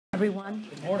everyone.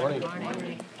 Good morning. Good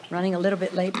morning. Running a little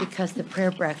bit late because the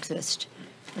prayer breakfast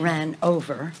ran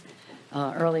over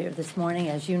earlier this morning.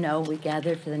 As you know, we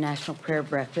gathered for the National Prayer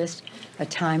Breakfast, a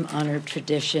time-honored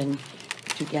tradition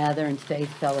to gather in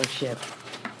faith, fellowship,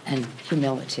 and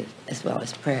humility, as well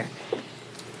as prayer.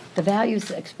 The values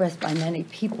expressed by many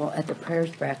people at the prayer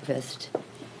breakfast,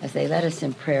 as they led us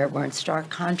in prayer, were in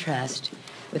stark contrast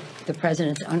with the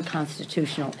president's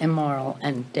unconstitutional, immoral,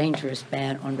 and dangerous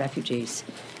ban on refugees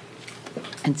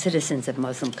and citizens of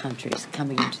Muslim countries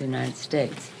coming into the United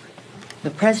States.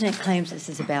 The president claims this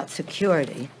is about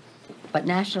security, but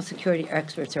national security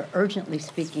experts are urgently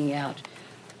speaking out.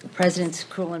 The president's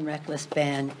cruel and reckless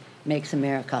ban makes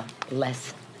America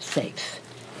less safe.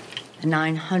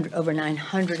 Over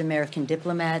 900 American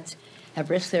diplomats have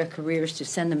risked their careers to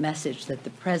send the message that the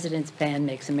president's ban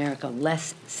makes America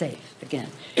less safe. Again,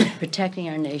 protecting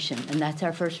our nation, and that's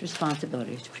our first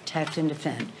responsibility, to protect and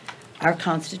defend our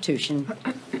Constitution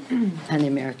and the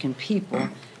American people,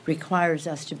 requires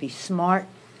us to be smart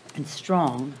and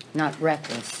strong, not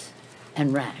reckless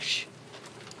and rash.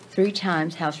 3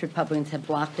 times, House Republicans have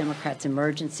blocked Democrats'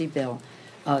 emergency bill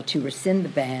to rescind the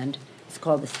ban. It's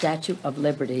called the Statue of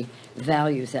Liberty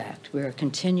Values Act. We will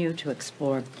continue to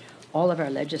explore all of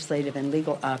our legislative and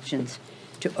legal options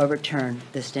to overturn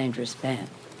this dangerous ban.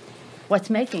 What's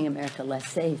making America less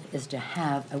safe is to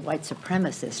have a white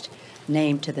supremacist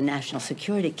named to the National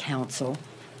Security Council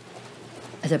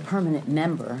as a permanent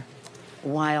member,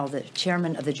 while the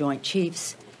chairman of the Joint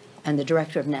Chiefs and the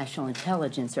director of national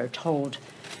intelligence are told,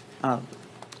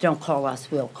 don't call us,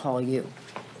 we'll call you.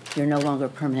 You're no longer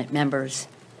permanent members.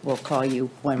 We'll call you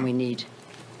when we need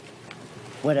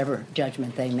whatever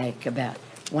judgment they make about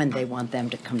when they want them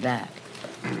to come back.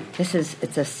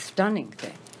 It's a stunning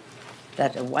thing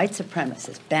that a white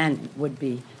supremacist, Bannon, would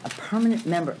be a permanent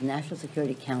member of the National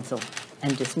Security Council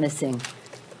and dismissing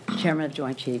the chairman of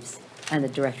Joint Chiefs and the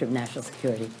director of national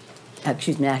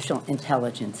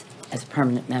intelligence as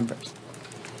permanent members.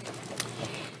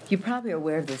 You probably are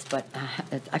aware of this, but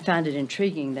I found it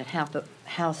intriguing that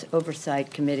House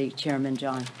Oversight Committee Chairman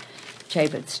John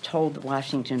Chavez told the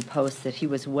Washington Post that he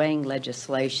was weighing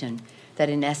legislation that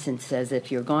in essence says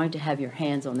if you're going to have your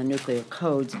hands on the nuclear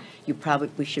codes,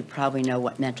 we should probably know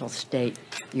what mental state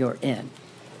you're in.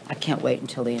 I can't wait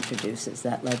until he introduces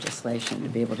that legislation to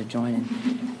be able to join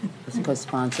in as a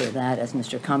co-sponsor of that, as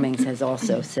Mr. Cummings has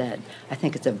also said. I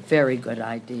think it's a very good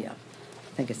idea.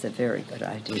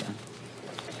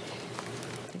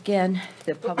 Again,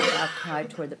 the public outcry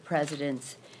toward the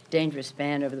president's dangerous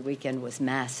ban over the weekend was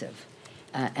massive,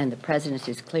 and the president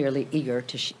is clearly eager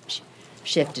to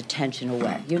shift attention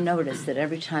away. You notice that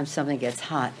every time something gets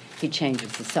hot, he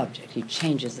changes the subject.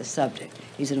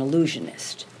 He's an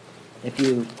illusionist. If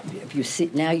you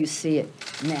see, now you see it,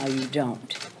 now you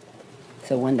don't.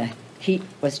 So when the heat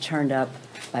was turned up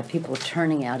by people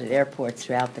turning out at airports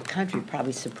throughout the country,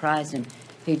 probably surprised him,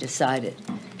 he decided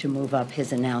to move up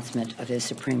his announcement of his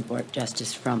Supreme Court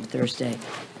justice from Thursday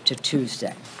to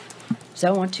Tuesday.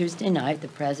 So on Tuesday night, the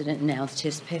president announced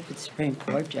his pick for the Supreme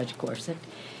Court, Judge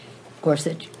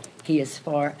Gorsuch. He is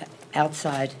far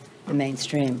outside the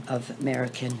mainstream of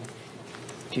American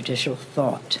judicial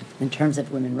thought. In terms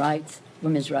of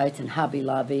women's rights and Hobby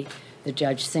Lobby, the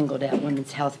judge singled out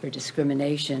women's health for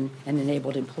discrimination and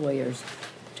enabled employers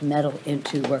to meddle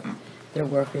into their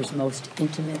workers' most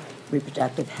intimate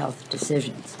reproductive health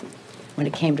decisions. When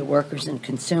it came to workers and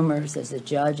consumers, as a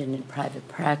judge and in private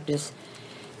practice,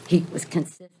 he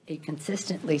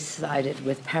consistently sided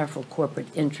with powerful corporate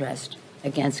interest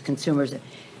against consumers.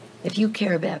 If you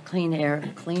care about clean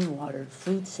air, clean water,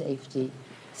 food safety,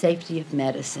 safety of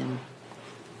medicine,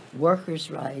 workers'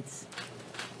 rights,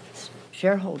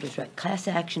 shareholders' rights, class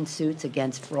action suits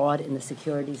against fraud in the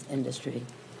securities industry,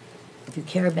 if you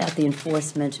care about the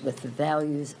enforcement with the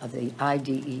values of the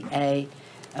IDEA,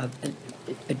 of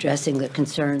addressing the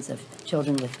concerns of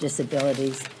children with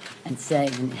disabilities, and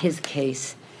saying, in his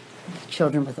case,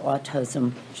 children with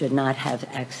autism should not have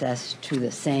access to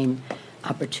the same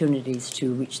opportunities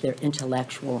to reach their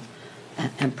intellectual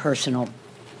and personal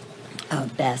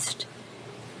best.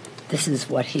 This is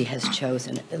what he has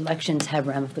chosen. Elections have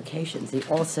ramifications. He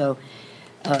also,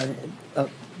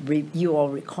 you all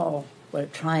recall what a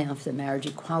triumph the marriage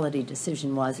equality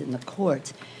decision was in the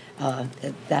courts.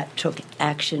 That took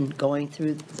action going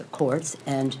through the courts,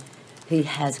 and he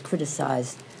has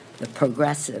criticized the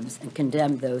progressives and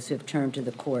condemned those who have turned to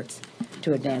the courts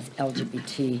to advance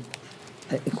LGBT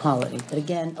equality. But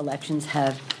again, elections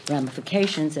have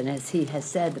ramifications, and as he has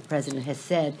said, the president has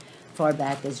said, far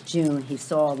back as June, he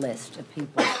saw a list of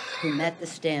people who met the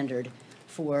standard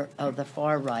for the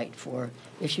far right, for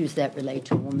issues that relate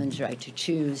to a woman's right to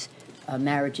choose,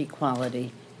 marriage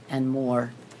equality, and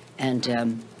more.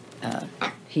 And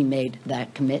he made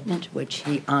that commitment, which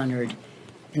he honored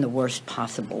in the worst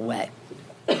possible way.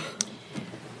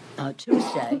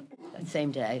 Tuesday, that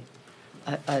same day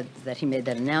that he made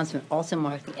that announcement, also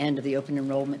marked the end of the open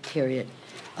enrollment period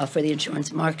for the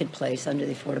insurance marketplace under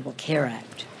the Affordable Care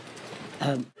Act.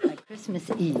 By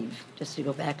Christmas Eve, just to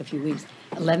go back a few weeks,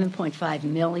 11.5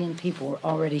 million people were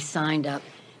already signed up,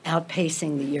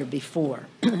 outpacing the year before.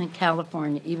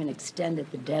 California even extended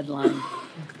the deadline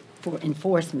for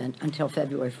enforcement until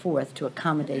February 4th to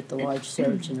accommodate the large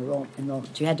surge in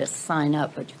enrollment. You had to sign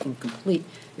up, but you can complete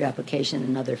your application in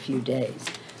another few days.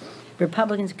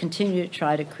 Republicans continue to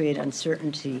try to create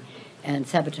uncertainty and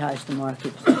sabotage the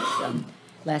marketplace.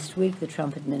 Last week, the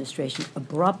Trump administration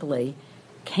abruptly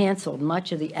canceled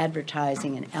much of the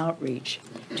advertising and outreach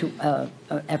to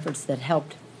efforts that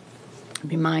helped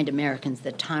remind Americans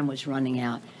that time was running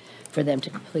out for them to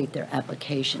complete their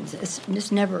applications.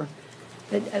 This never...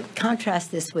 contrast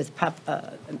this with,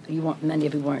 many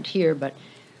of you weren't here, but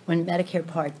when Medicare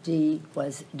Part D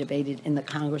was debated in the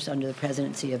Congress under the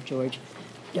presidency of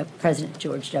President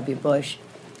George W. Bush,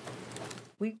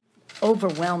 we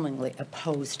overwhelmingly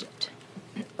opposed it.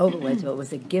 So it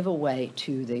was a giveaway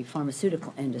to the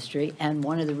pharmaceutical industry, and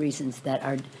one of the reasons that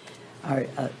our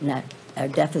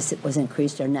deficit was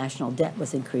increased, our national debt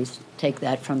was increased, take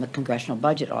that from the Congressional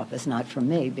Budget Office, not from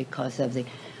me, because of the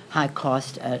high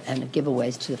cost and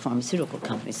giveaways to the pharmaceutical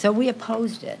companies. So we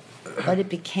opposed it, but it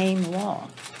became law.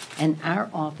 And our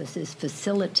offices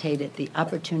facilitated the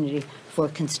opportunity for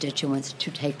constituents to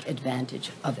take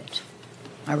advantage of it.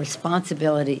 Our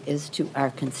responsibility is to our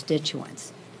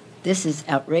constituents. This is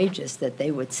outrageous that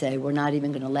they would say, we're not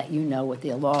even going to let you know what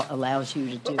the law allows you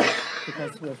to do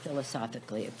because we're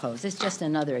philosophically opposed. It's just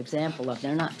another example of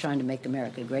they're not trying to make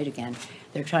America great again.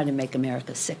 They're trying to make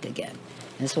America sick again.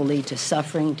 And this will lead to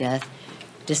suffering, death,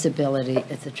 disability.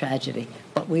 It's a tragedy.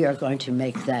 But we are going to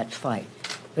make that fight.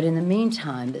 But in the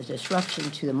meantime, the disruption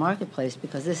to the marketplace,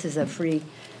 because this is a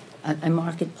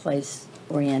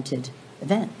marketplace-oriented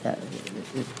event,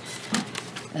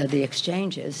 the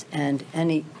exchanges, and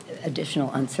any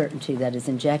additional uncertainty that is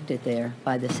injected there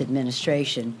by this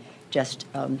administration, just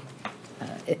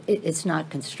it's not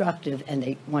constructive, and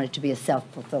they want it to be a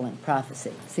self-fulfilling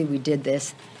prophecy. See, we did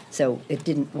this, so it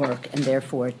didn't work, and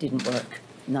therefore it didn't work,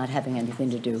 not having anything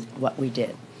to do with what we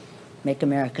did. Make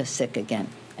America sick again.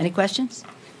 Any questions?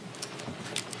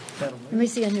 Let me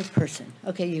see a new person.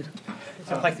 Okay, you.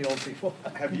 I like the old people.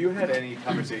 Have you had any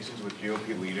conversations with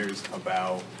GOP leaders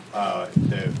about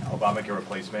the Obamacare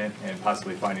replacement and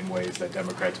possibly finding ways that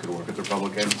Democrats could work with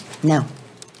Republicans? No.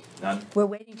 None? We're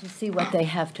waiting to see what they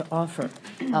have to offer.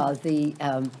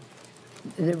 The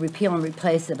repeal and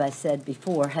replace, as I said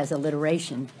before, has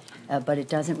alliteration, but it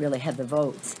doesn't really have the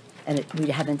votes, and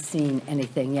we haven't seen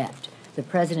anything yet. The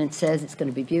president says it's going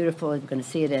to be beautiful, we're going to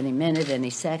see it any minute, any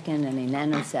second, any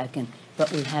nanosecond,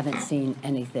 but we haven't seen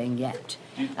anything yet.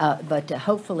 But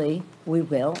hopefully we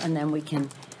will, and then we can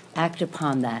act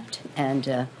upon that.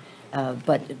 And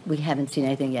but we haven't seen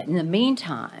anything yet. In the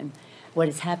meantime, what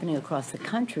is happening across the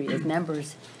country is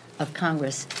members of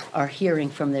Congress are hearing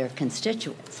from their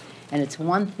constituents. And it's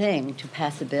one thing to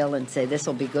pass a bill and say, this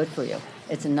will be good for you.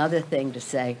 It's another thing to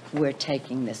say, we're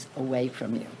taking this away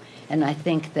from you. And I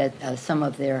think that some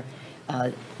of their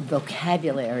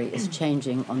vocabulary is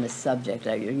changing on this subject.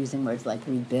 You're using words like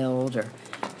rebuild or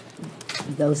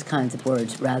those kinds of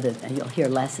words rather than, you'll hear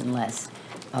less and less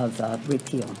of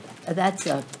repeal. That's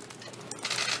of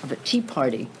a Tea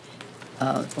Party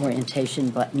orientation,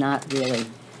 but not really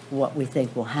what we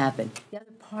think will happen. The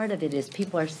other part of it is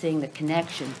people are seeing the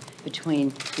connection between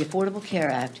the Affordable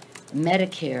Care Act,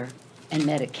 Medicare, and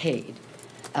Medicaid.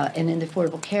 And in the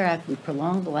Affordable Care Act, we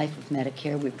prolong the life of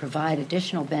Medicare. We provide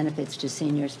additional benefits to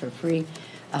seniors for free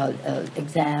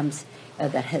exams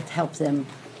that have helped them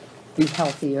be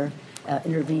healthier,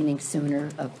 intervening sooner,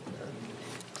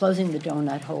 closing the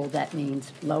donut hole. That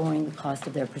means lowering the cost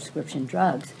of their prescription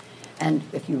drugs. And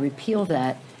if you repeal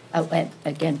that,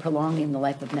 again, prolonging the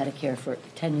life of Medicare for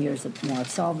 10 years of more of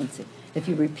solvency. If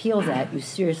you repeal that, you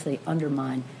seriously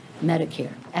undermine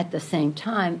Medicare. At the same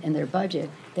time, in their budget,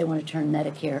 they want to turn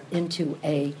Medicare into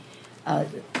a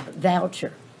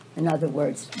voucher. In other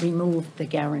words, remove the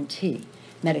guarantee.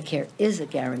 Medicare is a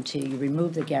guarantee. You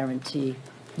remove the guarantee,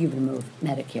 you remove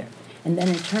Medicare. And then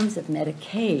in terms of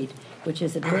Medicaid, which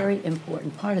is a very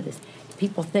important part of this,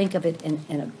 people think of it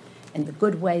in the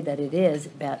good way that it is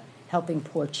about helping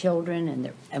poor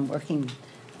children and working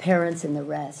parents and the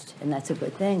rest, and that's a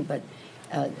good thing, but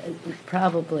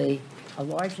probably a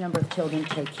large number of children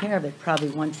take care of it. Probably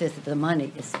 1/5 of the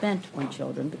money is spent on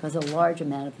children because a large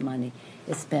amount of money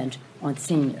is spent on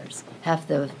seniors. Half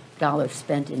the dollars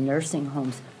spent in nursing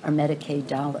homes are Medicaid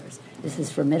dollars. This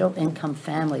is for middle-income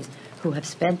families who have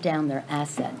spent down their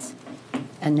assets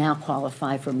and now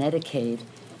qualify for Medicaid,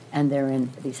 and they're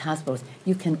in these hospitals.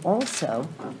 You can also,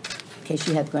 in case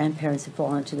you have grandparents who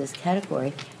fall into this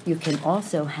category, you can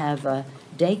also have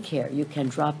daycare. You can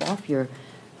drop off your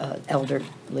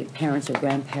elderly parents or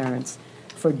grandparents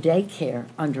for daycare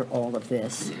under all of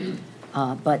this.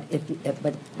 But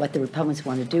what the Republicans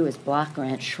want to do is block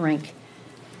grant, shrink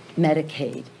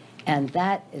Medicaid, and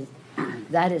that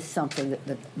is something that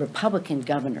the Republican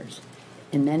governors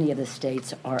in many of the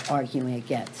states are arguing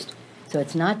against. So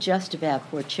it's not just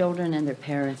about poor children and their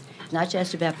parents. It's not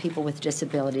just about people with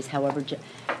disabilities, however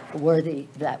worthy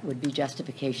that would be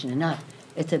justification enough.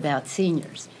 It's about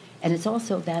seniors. And it's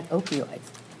also about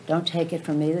opioids. Don't take it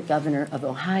from me. The governor of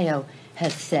Ohio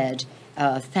has said,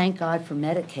 thank God for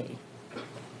Medicaid,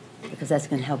 because that's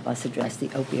going to help us address the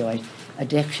opioid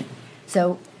addiction.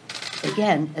 So,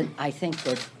 again, I think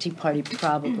the Tea Party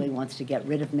probably wants to get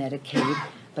rid of Medicaid,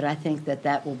 but I think that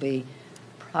that will be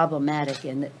problematic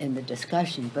in the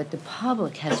discussion. But the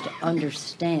public has to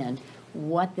understand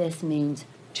what this means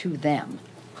to them,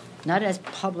 not as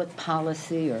public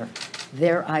policy or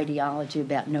their ideology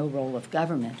about no role of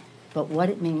government, but what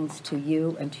it means to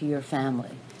you and to your family,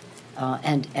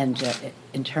 and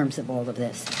in terms of all of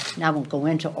this. Now, I won't go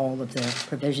into all of the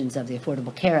provisions of the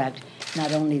Affordable Care Act,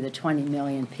 not only the 20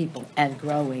 million people and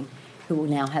growing who will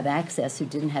now have access, who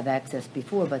didn't have access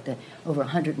before, but the over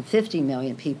 150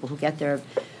 million people who get their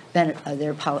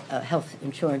health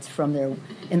insurance from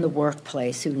in the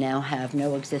workplace, who now have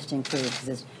no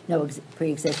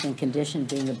pre-existing condition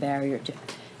being a barrier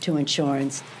to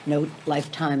insurance, no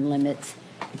lifetime limits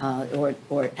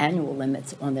or annual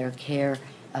limits on their care.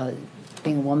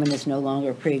 Being a woman is no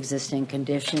longer a pre-existing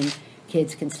condition.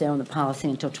 Kids can stay on the policy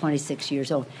until 26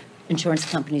 years old. Insurance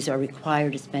companies are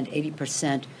required to spend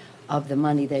 80% of the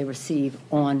money they receive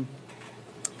on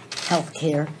health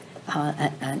care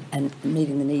and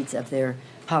meeting the needs of their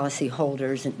policy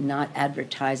holders and not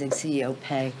advertising CEO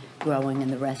pay, growing,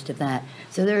 and the rest of that.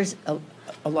 So there's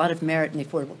a lot of merit in the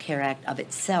Affordable Care Act of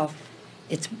itself.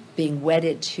 It's being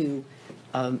wedded to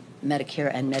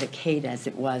Medicare and Medicaid as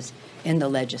it was in the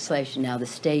legislation. Now the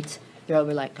states, there are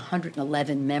over like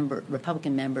 111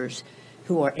 Republican members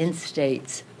who are in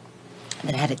states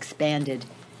that have expanded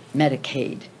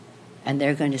Medicaid, and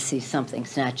they're going to see something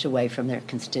snatched away from their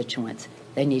constituents.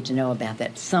 They need to know about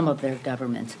that. Some of their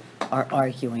governments are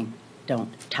arguing, don't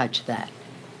touch that.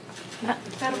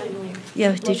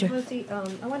 Yeah, teacher. Pelosi,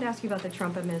 I wanted to ask you about the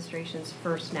Trump administration's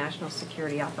first national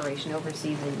security operation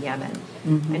overseas in Yemen.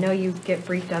 I know you get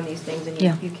briefed on these things and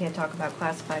you can't talk about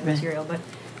classified material, but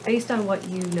based on what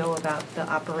you know about the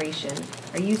operation,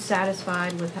 are you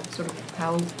satisfied with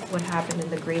what happened in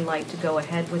the green light to go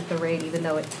ahead with the raid, even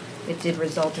though it did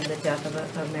result in the death of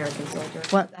an American soldier?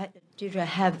 Well, Deidre,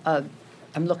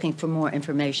 I'm looking for more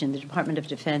information. The Department of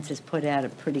Defense has put out a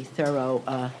pretty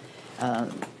thorough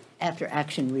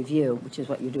after-action review, which is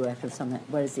what you do after something.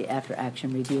 What is the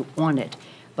after-action review on it?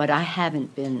 But I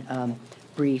haven't been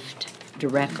briefed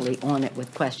directly on it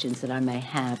with questions that I may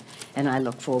have, and I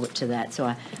look forward to that. So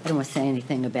I don't want to say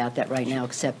anything about that right now,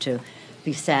 except to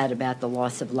be sad about the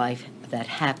loss of life that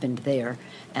happened there,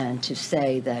 and to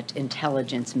say that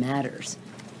intelligence matters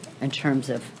in terms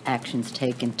of actions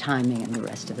taken, timing, and the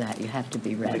rest of that. You have to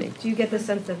be ready. Do you get the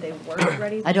sense that they weren't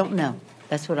ready? I don't know.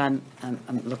 That's what I'm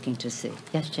looking to see.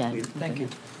 Yes, Chad? Thank you.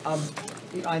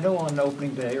 I know on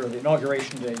opening day, or the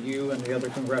inauguration day, you and the other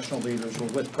congressional leaders were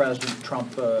with President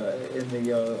Trump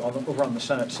over on the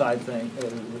Senate side thing.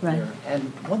 Right. And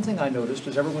one thing I noticed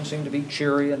is everyone seemed to be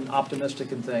cheery and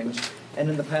optimistic and things. And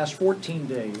in the past 14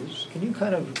 days, can you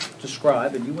kind of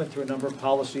describe, and you went through a number of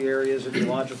policy areas,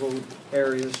 ideological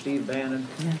areas, Steve Bannon,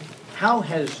 how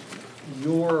has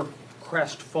your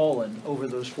crest fallen over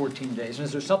those 14 days? And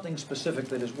is there something specific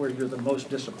that is where you're the most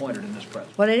disappointed in this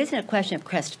president? Well, it isn't a question of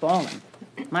crest fallen.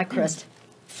 My crest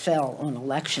fell on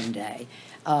Election Day,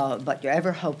 but you're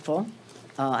ever hopeful.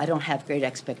 I don't have great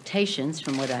expectations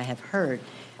from what I have heard,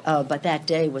 but that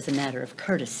day was a matter of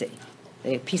courtesy.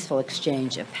 The peaceful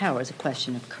exchange of power is a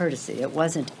question of courtesy. It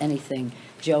wasn't anything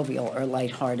jovial or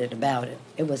lighthearted about it.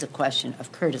 It was a question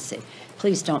of courtesy.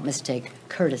 Please don't mistake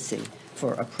courtesy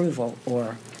for approval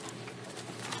or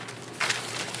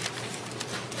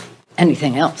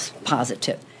anything else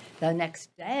positive. The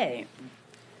next day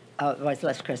was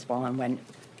less crestfallen when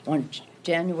on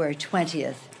January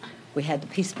 20th, we had the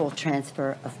peaceful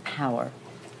transfer of power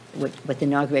with the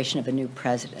inauguration of a new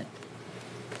president.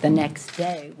 The next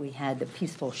day, we had the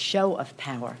peaceful show of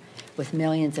power with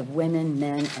millions of women,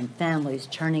 men, and families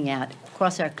turning out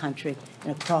across our country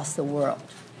and across the world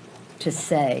to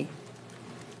say,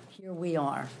 here we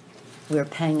are, we're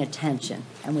paying attention,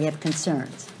 and we have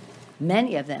concerns.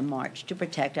 Many of them marched to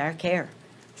protect our care.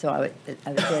 So I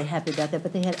was very happy about that,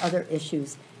 but they had other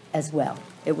issues as well.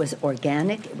 It was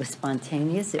organic, it was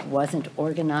spontaneous, it wasn't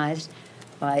organized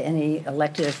by any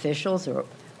elected officials or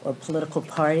political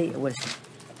party. It was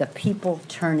the people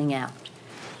turning out.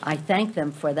 I thank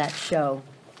them for that show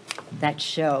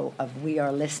of we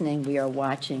are listening, we are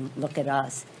watching, look at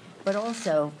us. But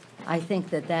also, I think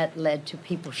that led to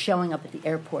people showing up at the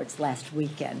airports last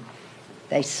weekend.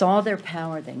 They saw their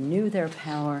power, they knew their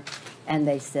power, and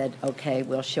they said, okay,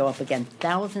 we'll show up again.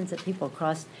 Thousands of people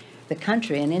across the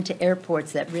country and into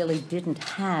airports that really didn't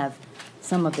have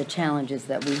some of the challenges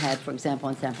that we had, for example,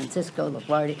 in San Francisco,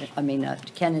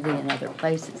 Kennedy, and other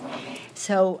places.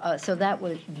 So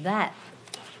that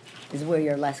is where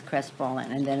you're less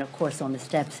crestfallen. And then, of course, on the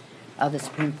steps of the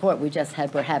Supreme Court,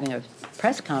 we're having a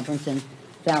press conference, and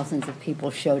thousands of people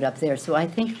showed up there. So I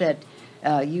think that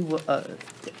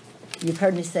you've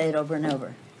heard me say it over and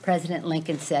over. President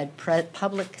Lincoln said,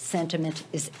 public sentiment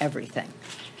is everything.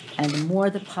 And the more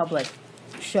the public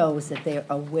shows that they are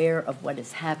aware of what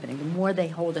is happening, the more they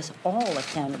hold us all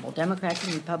accountable, Democrats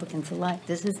and Republicans alike.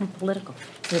 This isn't political.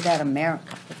 It's about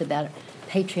America. It's about a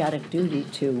patriotic duty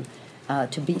to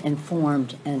be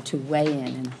informed and to weigh in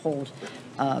and hold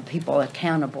people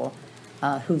accountable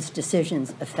whose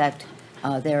decisions affect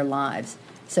their lives.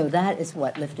 So that is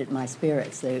what lifted my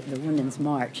spirits, the Women's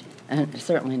March, and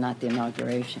certainly not the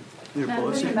inauguration.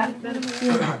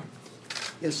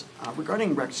 Yes,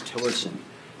 regarding Rex Tillerson,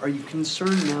 are you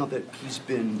concerned now that he's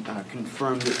been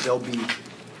confirmed that there'll be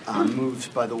moves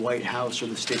by the White House or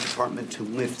the State Department to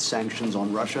lift sanctions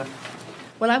on Russia?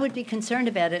 Well, I would be concerned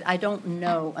about it. I don't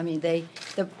know. I mean,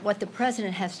 what the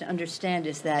president has to understand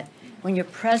is that when you're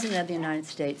president of the United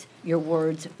States, your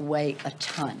words weigh a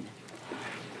ton.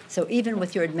 So even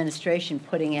with your administration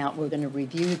putting out, we're going to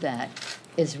review that,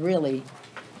 is really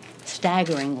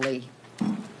staggeringly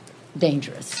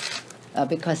dangerous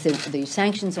because the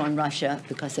sanctions on Russia,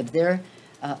 because of their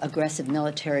aggressive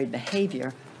military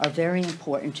behavior, are very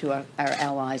important to our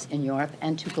allies in Europe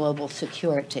and to global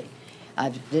security.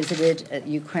 I've visited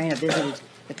Ukraine, I've visited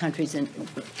the countries and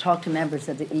talked to members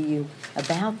of the EU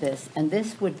about this, and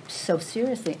this would so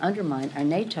seriously undermine our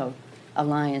NATO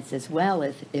alliance as well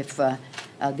if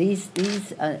these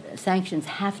sanctions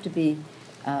have to be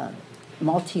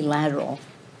multilateral,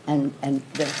 and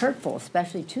they're hurtful,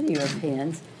 especially to the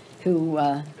Europeans who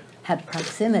have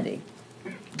proximity.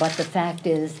 But the fact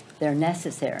is they're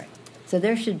necessary. So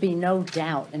there should be no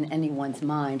doubt in anyone's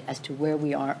mind as to where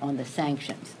we are on the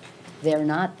sanctions. They're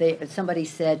not there. Somebody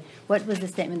said, what was the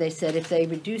statement they said? If they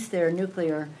reduce their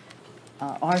nuclear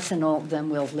arsenal, then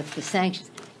we'll lift the sanctions.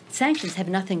 Sanctions have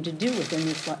nothing to do with their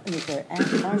nuclear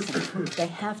arsenal. They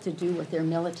have to do with their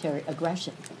military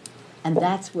aggression. And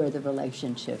that's where the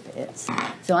relationship is.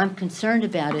 So I'm concerned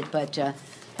about it, but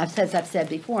as I've said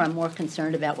before, I'm more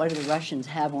concerned about what do the Russians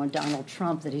have on Donald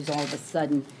Trump that he's all of a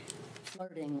sudden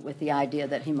flirting with the idea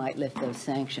that he might lift those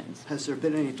sanctions. Has there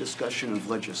been any discussion of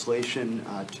legislation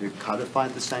to codify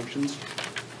the sanctions?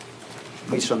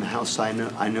 At least on the House side,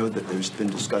 I know that there's been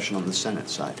discussion on the Senate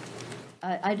side.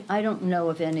 I don't know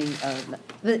of any.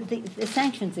 The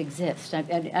sanctions exist. I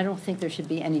don't think there should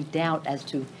be any doubt as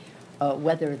to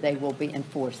whether they will be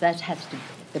enforced.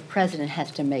 The president has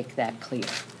to make that clear.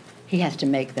 He has to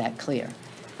make that clear.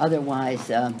 Otherwise,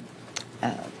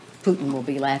 Putin will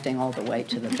be laughing all the way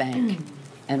to the bank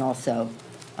and also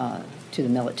to the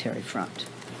military front.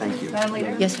 Thank you.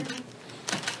 Yes, sir.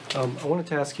 I wanted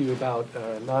to ask you about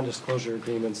non-disclosure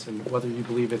agreements and whether you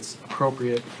believe it's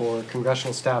appropriate for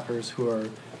congressional staffers who are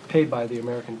paid by the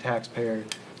American taxpayer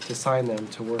to sign them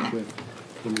to work with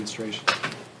the administration.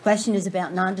 Question is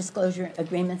about non-disclosure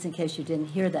agreements, in case you didn't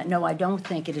hear that. No, I don't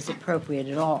think it is appropriate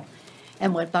at all.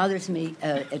 And what bothers me,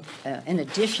 in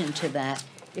addition to that,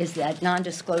 is that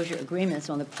non-disclosure agreements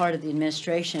on the part of the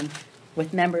administration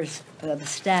with members of the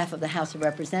staff of the House of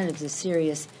Representatives is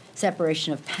serious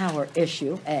separation of power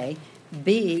issue, A.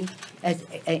 B,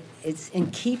 it's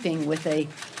in keeping with a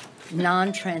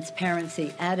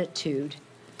non-transparency attitude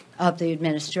of the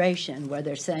administration, where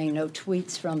they're saying no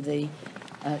tweets from the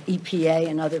EPA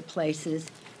and other places,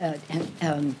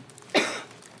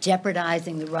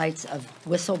 jeopardizing the rights of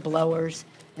whistleblowers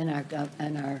in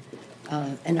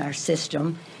our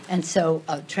system. And so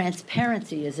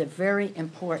transparency is a very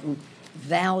important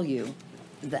value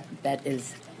that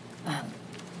is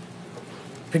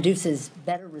produces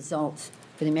better results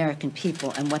for the American people,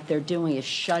 and what they're doing is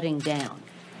shutting down.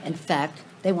 In fact,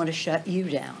 they want to shut you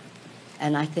down.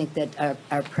 And I think that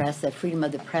our press, that freedom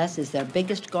of the press, is our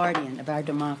biggest guardian of our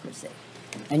democracy.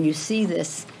 And you see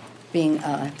this being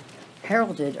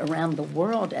heralded around the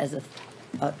world as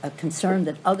a concern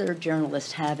that other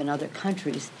journalists have in other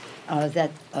countries,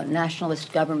 that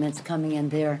nationalist governments coming in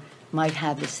there might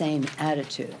have the same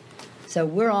attitude. So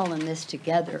we're all in this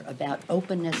together about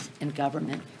openness in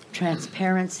government,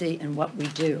 transparency in what we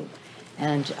do.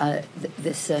 And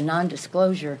this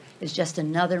non-disclosure is just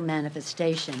another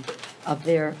manifestation of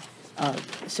their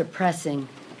suppressing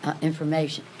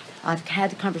information. I've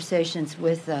had conversations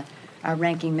with our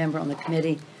ranking member on the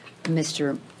committee,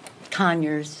 Mr.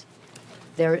 Conyers.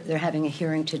 They're having a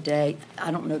hearing today.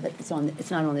 I don't know that it's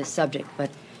not on this subject, but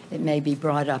it may be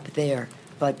brought up there.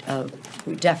 But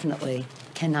we definitely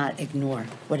cannot ignore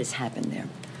what has happened there.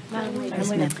 Yes,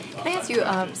 ma'am. Can I ask you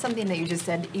something that you just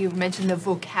said? You mentioned the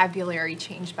vocabulary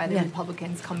change by the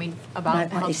Republicans coming about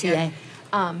healthcare.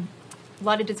 A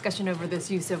lot of discussion over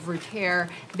this use of repair.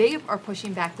 They are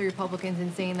pushing back, the Republicans,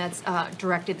 and saying that's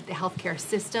directed at the healthcare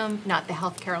system, not the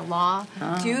healthcare law.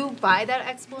 Do you buy that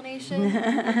explanation?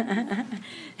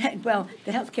 Well,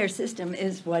 the healthcare system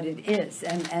is what it is,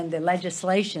 and the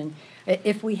legislation,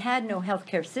 if we had no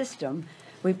healthcare system,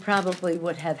 we probably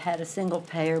would have had a single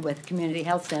payer with community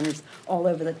health centers all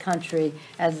over the country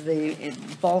as the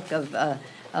bulk of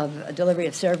delivery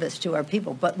of service to our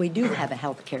people. But we do have a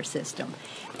health care system.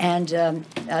 And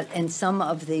in some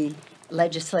of the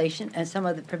legislation and some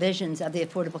of the provisions of the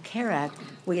Affordable Care Act,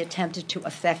 we attempted to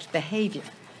affect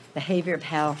behavior of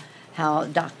how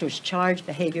doctors charge,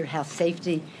 behavior, how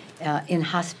safety in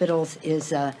hospitals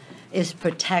is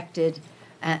protected,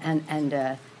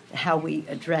 and how we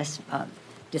address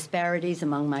disparities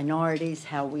among minorities,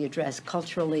 how we address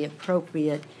culturally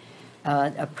appropriate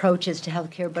approaches to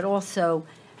healthcare, but also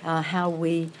how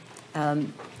we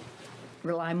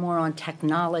rely more on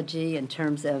technology in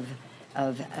terms of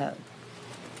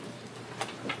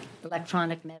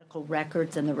electronic medical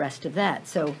records and the rest of that.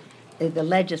 So the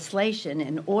legislation,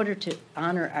 in order to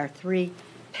honor our three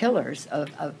pillars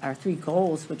of our three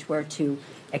goals, which were to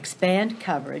expand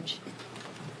coverage,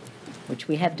 which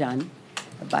we have done,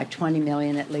 by 20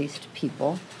 million at least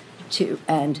people,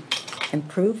 and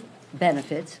improve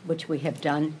benefits, which we have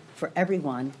done for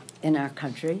everyone in our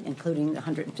country, including the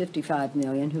 155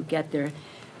 million who get their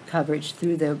coverage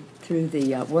through the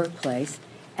workplace,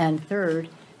 and third,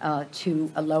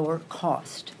 to a lower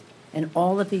cost. In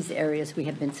all of these areas, we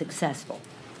have been successful.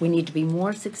 We need to be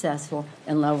more successful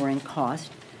in lowering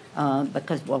cost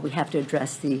because, well, we have to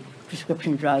address the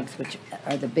prescription drugs, which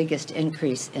are the biggest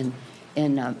increase in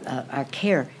our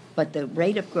care, but the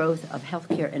rate of growth of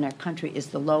healthcare in our country is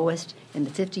the lowest in the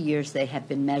 50 years they have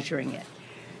been measuring it.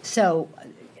 So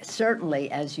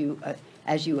certainly as you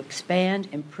expand,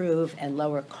 improve, and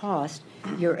lower cost,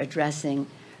 you're addressing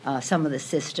some of the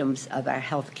systems of our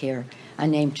healthcare. I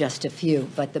named just a few,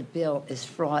 but the bill is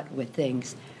fraught with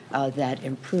things that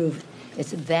improve.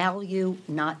 It's value,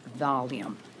 not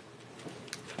volume.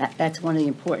 That's one of the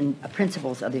important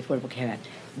principles of the Affordable Care Act.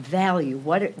 Value.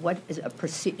 What is a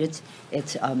procedure?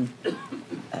 It's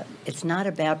not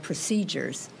about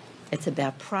procedures. It's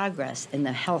about progress in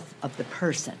the health of the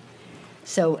person.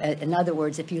 So, in other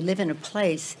words, if you live in a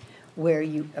place where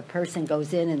a person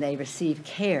goes in and they receive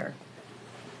care,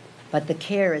 but the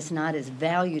care is not as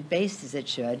valued-based as it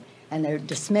should, and they're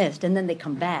dismissed, and then they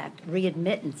come back,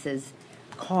 readmittances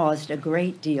caused a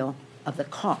great deal of the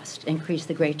cost, increased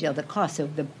a great deal of the cost. So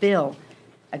the bill,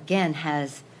 again,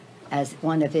 has as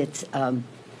one of its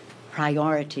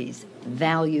priorities,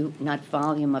 value, not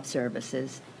volume of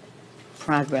services,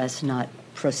 progress, not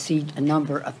a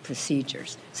number of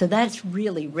procedures. So that's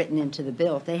really written into the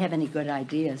bill. If they have any good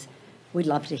ideas, we'd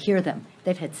love to hear them.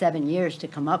 They've had 7 years to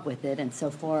come up with it, and so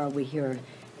far we hear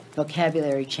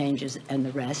vocabulary changes and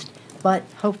the rest. But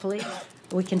hopefully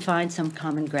we can find some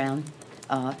common ground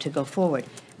to go forward.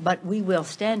 But we will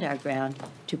stand our ground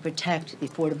to protect the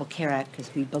Affordable Care Act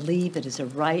because we believe it is a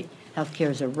right. Healthcare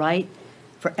is a right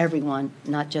for everyone,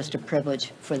 not just a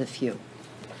privilege for the few.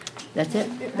 That's it.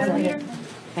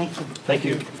 Thank you. Thank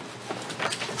you.